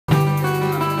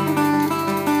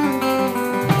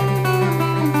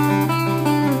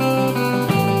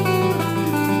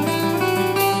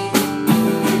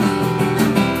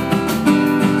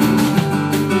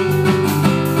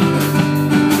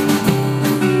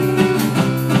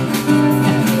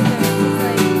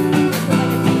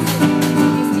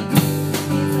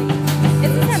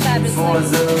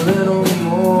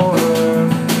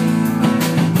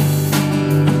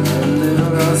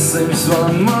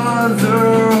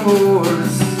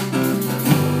hours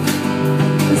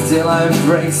as daylight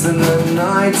breaks and the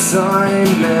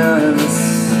nighttime ends.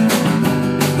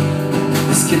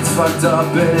 This kid's fucked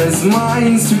up and his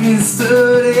mind's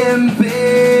twisted in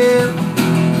pain.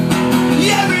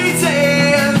 Every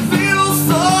day it feels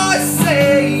the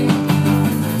same.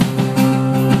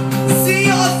 See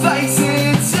your face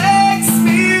and it takes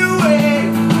me away.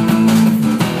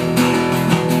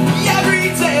 Every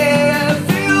day it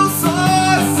feels the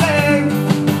same.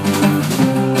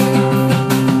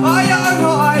 I am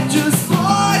right, just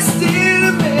lost in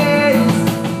a maze.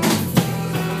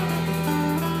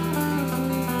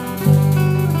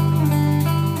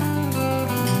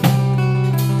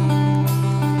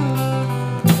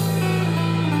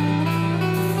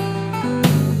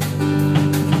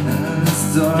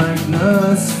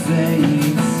 Darkness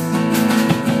fades,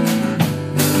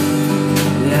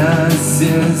 yes,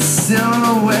 its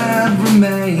silhouette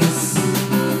remains.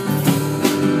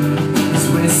 His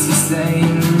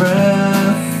whiskey-stained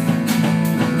breath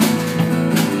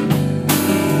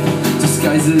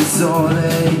disguises all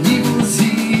the evils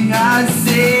he has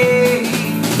seen.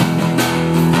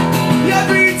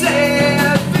 Every day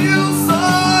it feels the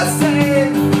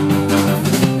same.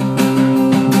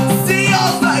 See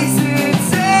your face.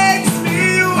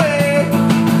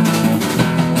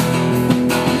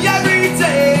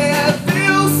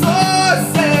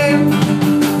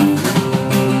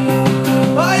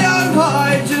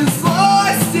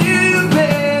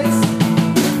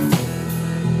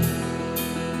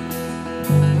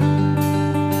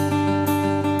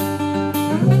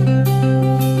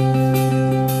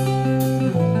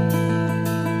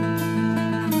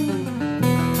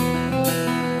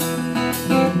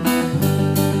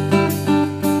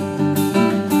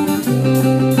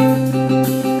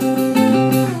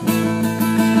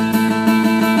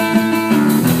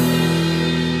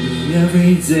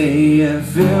 Every day it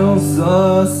feels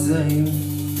the same.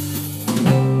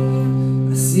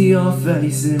 I see your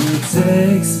face and it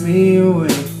takes me away.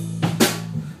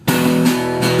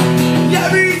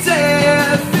 Every day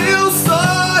it feels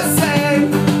the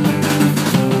same.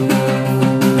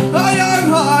 I am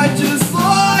hard, just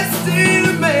lost in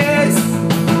a maze.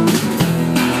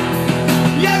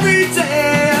 Every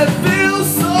day it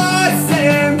feels the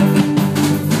same.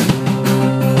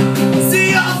 See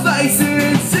your face and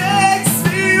it takes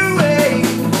me away.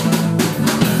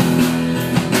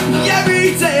 Every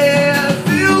day it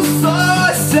feels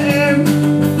the same.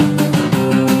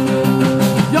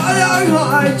 You're young,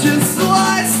 I just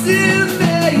lost in